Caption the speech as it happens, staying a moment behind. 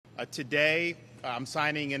Today, I'm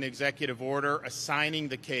signing an executive order assigning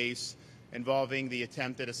the case involving the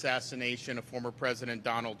attempted assassination of former President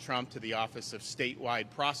Donald Trump to the Office of Statewide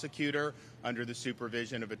Prosecutor under the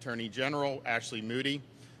supervision of Attorney General Ashley Moody.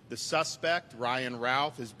 The suspect, Ryan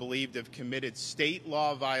Routh, is believed to have committed state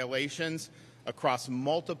law violations across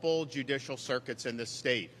multiple judicial circuits in the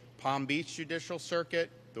state. Palm Beach Judicial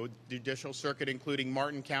Circuit, the Judicial Circuit including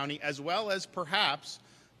Martin County, as well as perhaps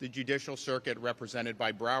the Judicial Circuit represented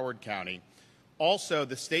by Broward County. Also,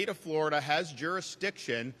 the state of Florida has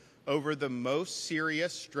jurisdiction over the most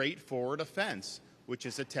serious, straightforward offense, which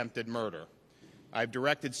is attempted murder. I've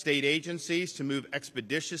directed state agencies to move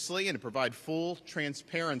expeditiously and to provide full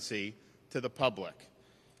transparency to the public.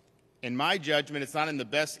 In my judgment, it's not in the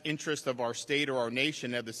best interest of our state or our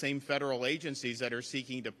nation to have the same federal agencies that are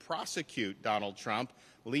seeking to prosecute Donald Trump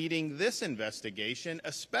leading this investigation,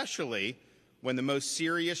 especially when the most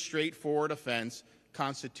serious, straightforward offense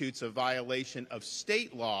constitutes a violation of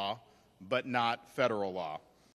state law, but not federal law.